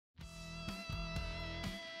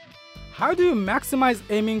How do you maximize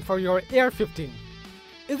aiming for your AR-15?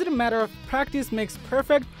 Is it a matter of practice makes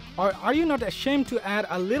perfect, or are you not ashamed to add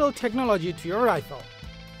a little technology to your rifle?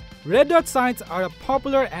 Red dot sights are a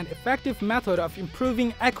popular and effective method of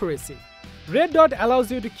improving accuracy. Red dot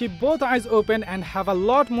allows you to keep both eyes open and have a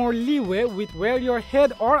lot more leeway with where your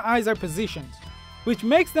head or eyes are positioned, which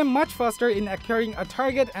makes them much faster in acquiring a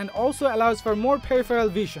target and also allows for more peripheral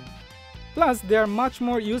vision. Plus, they are much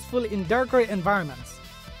more useful in darker environments.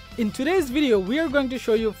 In today's video, we are going to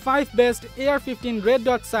show you 5 best AR-15 red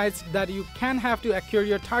dot sights that you can have to acquire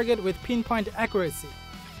your target with pinpoint accuracy.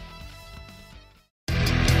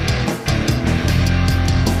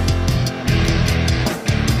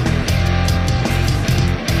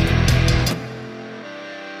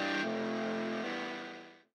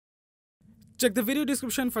 Check the video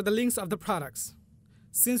description for the links of the products.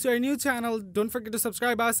 Since you are a new channel, don't forget to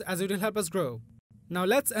subscribe us as it will help us grow. Now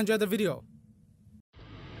let's enjoy the video.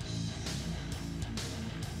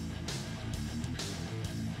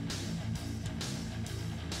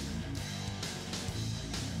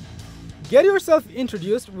 Get yourself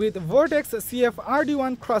introduced with Vortex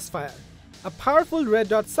CF-RD1 Crossfire, a powerful red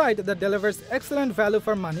dot sight that delivers excellent value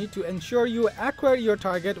for money to ensure you acquire your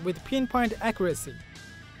target with pinpoint accuracy.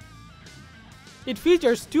 It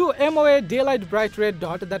features 2 MOA daylight bright red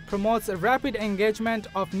dot that promotes a rapid engagement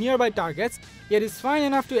of nearby targets, yet is fine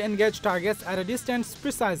enough to engage targets at a distance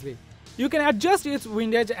precisely. You can adjust its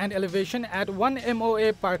windage and elevation at 1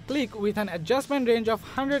 MOA per click with an adjustment range of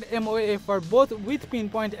 100 MOA for both with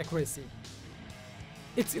pinpoint accuracy.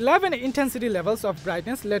 Its 11 intensity levels of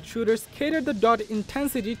brightness let shooters cater the dot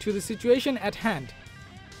intensity to the situation at hand.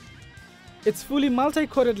 Its fully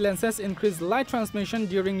multi-coated lenses increase light transmission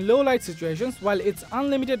during low light situations, while its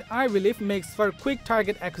unlimited eye relief makes for quick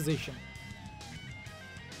target acquisition.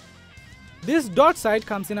 This dot sight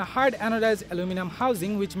comes in a hard anodized aluminum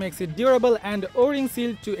housing, which makes it durable and O-ring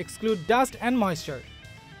sealed to exclude dust and moisture.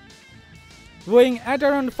 Weighing at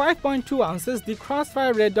around 5.2 ounces, the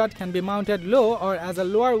Crossfire red dot can be mounted low or as a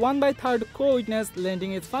lower 1/3 co-witness,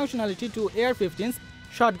 lending its functionality to AR-15s,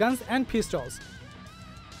 shotguns, and pistols.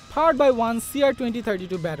 Powered by one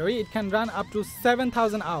CR2032 battery, it can run up to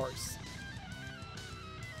 7,000 hours.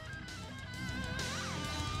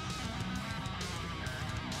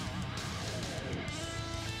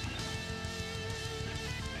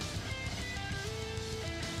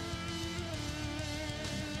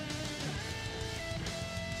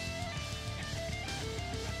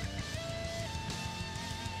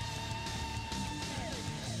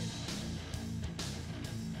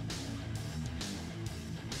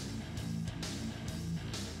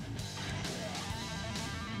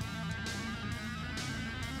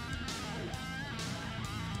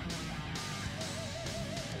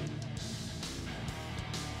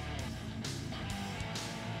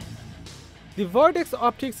 The Vortex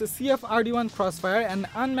Optics CF-RD1 Crossfire, an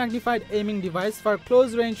unmagnified aiming device for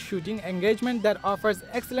close-range shooting engagement that offers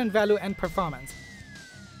excellent value and performance.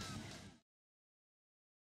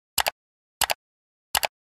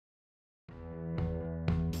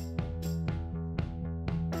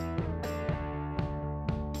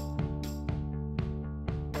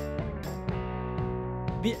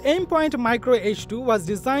 The Aimpoint Micro H-2 was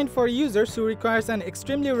designed for users who require an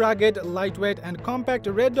extremely rugged, lightweight, and compact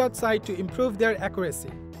red dot sight to improve their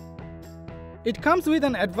accuracy. It comes with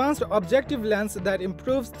an advanced objective lens that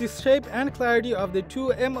improves the shape and clarity of the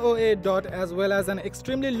 2 MOA dot as well as an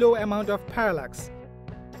extremely low amount of parallax.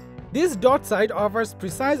 This dot sight offers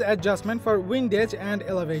precise adjustment for windage and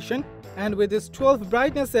elevation, and with its 12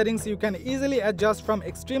 brightness settings you can easily adjust from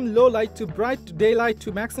extreme low light to bright daylight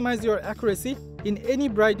to maximize your accuracy in any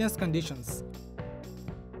brightness conditions.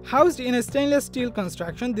 Housed in a stainless steel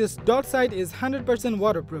construction, this dot sight is 100%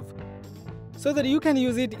 waterproof, so that you can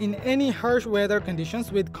use it in any harsh weather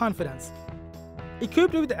conditions with confidence.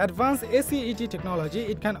 Equipped with advanced ACET technology,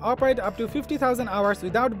 it can operate up to 50,000 hours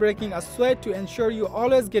without breaking a sweat to ensure you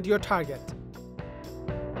always get your target.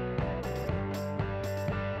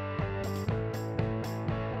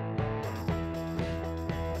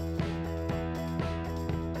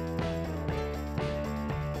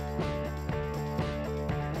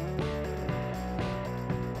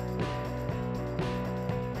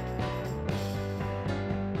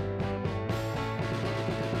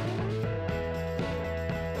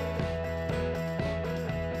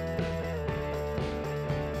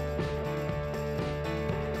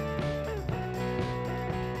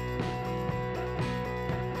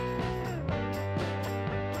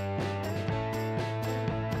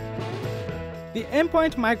 The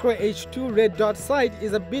Aimpoint Micro H-2 red dot sight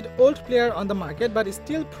is a bit old player on the market, but it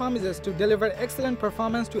still promises to deliver excellent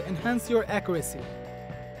performance to enhance your accuracy.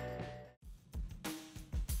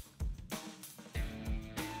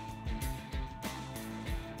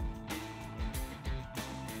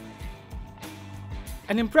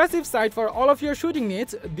 An impressive sight for all of your shooting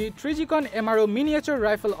needs, the Trijicon MRO miniature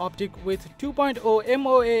rifle optic with 2.0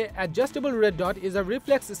 MOA adjustable red dot is a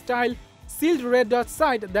reflex-style sealed red dot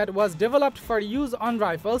sight that was developed for use on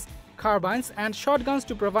rifles, carbines, and shotguns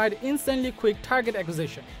to provide insanely quick target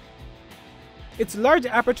acquisition. Its large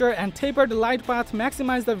aperture and tapered light path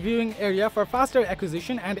maximize the viewing area for faster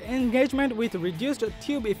acquisition and engagement with reduced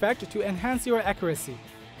tube effect to enhance your accuracy.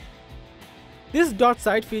 This dot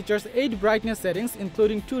sight features 8 brightness settings,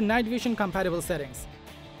 including 2 night vision compatible settings.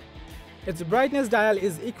 Its brightness dial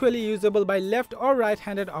is equally usable by left or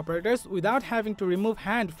right-handed operators without having to remove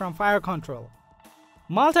hand from fire control.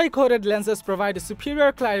 Multi-coated lenses provide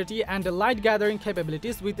superior clarity and light gathering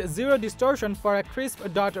capabilities with zero distortion for a crisp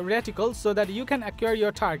dot reticle so that you can acquire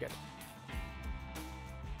your target.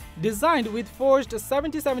 Designed with forged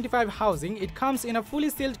 70-75 housing, it comes in a fully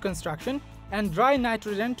sealed construction and dry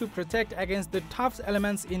nitrogen to protect against the tough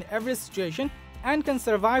elements in every situation and can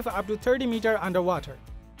survive up to 30 meters underwater.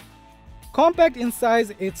 Compact in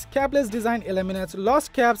size, its capless design eliminates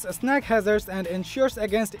lost caps, snag hazards, and ensures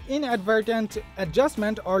against inadvertent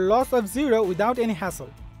adjustment or loss of zero without any hassle.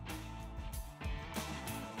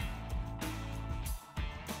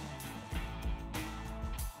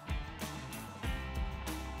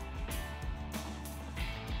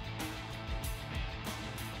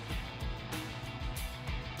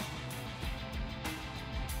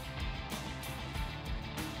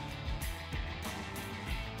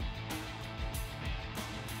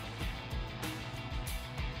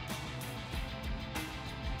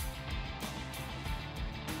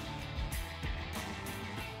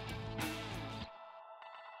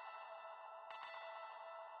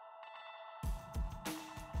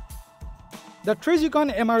 The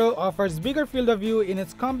Trijicon MRO offers bigger field of view in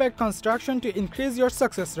its compact construction to increase your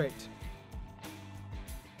success rate.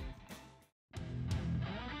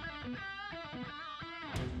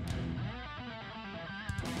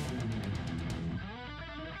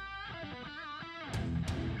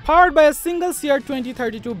 Powered by a single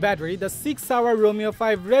CR2032 battery, the Sig Sauer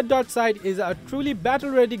Romeo5 red dot sight is a truly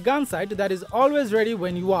battle-ready gun sight that is always ready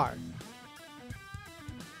when you are.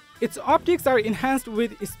 Its optics are enhanced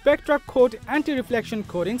with Spectra Coat anti-reflection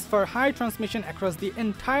coatings for high transmission across the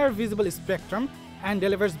entire visible spectrum and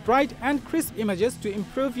delivers bright and crisp images to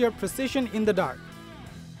improve your precision in the dark.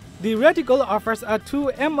 The reticle offers a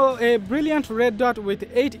 2 MOA brilliant red dot with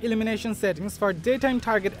 8 illumination settings for daytime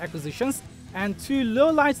target acquisitions and 2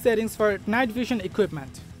 low light settings for night vision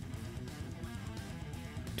equipment.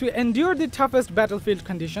 To endure the toughest battlefield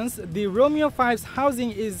conditions, the Romeo5's housing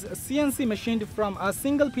is CNC machined from a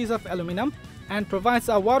single piece of aluminum and provides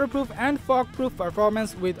a waterproof and fog-proof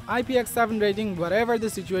performance with IPX7 rating whatever the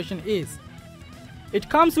situation is. It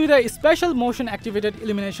comes with a special motion-activated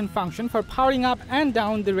illumination function for powering up and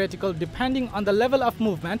down the reticle depending on the level of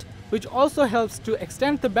movement, which also helps to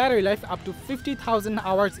extend the battery life up to 50,000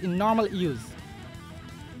 hours in normal use.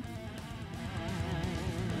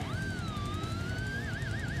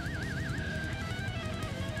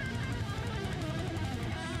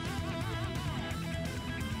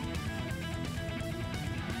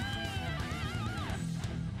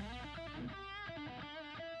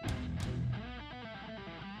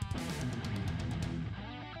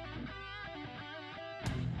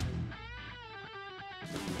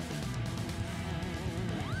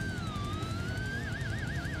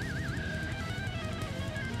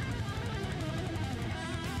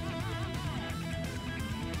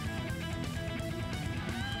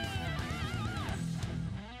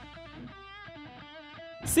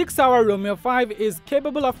 Sig Sauer Romeo5 is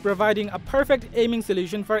capable of providing a perfect aiming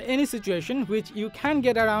solution for any situation, which you can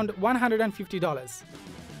get around $150.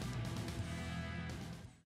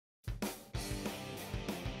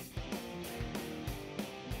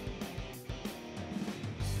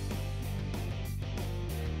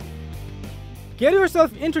 Get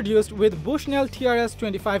yourself introduced with Bushnell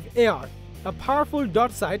TRS-25 AR, a powerful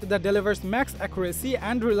dot sight that delivers max accuracy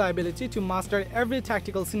and reliability to master every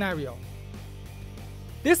tactical scenario.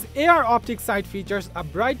 This AR optic sight features a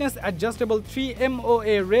brightness adjustable 3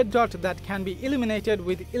 MOA red dot that can be illuminated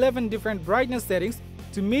with 11 different brightness settings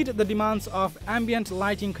to meet the demands of ambient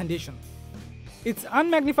lighting conditions. Its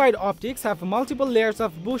unmagnified optics have multiple layers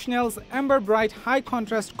of Bushnell's amber bright high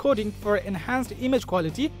contrast coating for enhanced image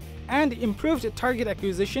quality and improved target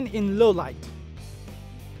acquisition in low light.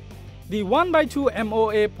 The 1x2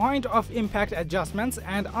 MOA point of impact adjustments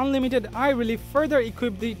and unlimited eye relief further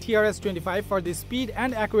equip the TRS-25 for the speed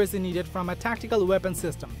and accuracy needed from a tactical weapon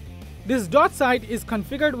system. This dot sight is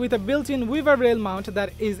configured with a built-in Weaver rail mount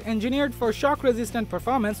that is engineered for shock-resistant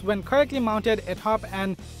performance when correctly mounted atop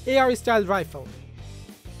an AR-style rifle.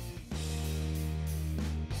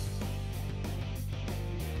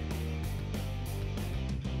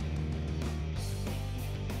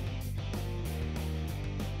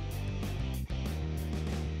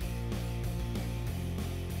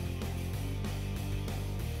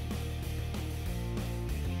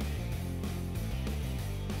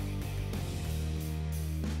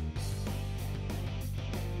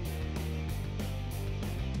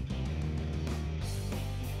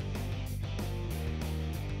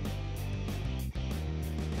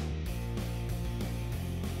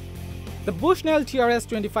 The Bushnell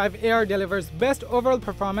TRS-25 AR delivers best overall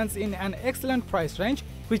performance in an excellent price range,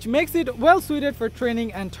 which makes it well suited for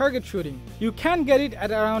training and target shooting. You can get it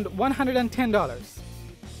at around $110.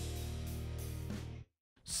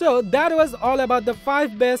 So that was all about the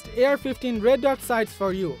 5 best AR-15 red dot sights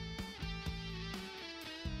for you.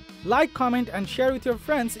 Like, comment and share with your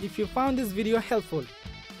friends if you found this video helpful.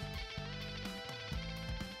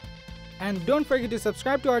 And don't forget to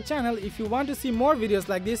subscribe to our channel if you want to see more videos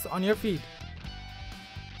like this on your feed.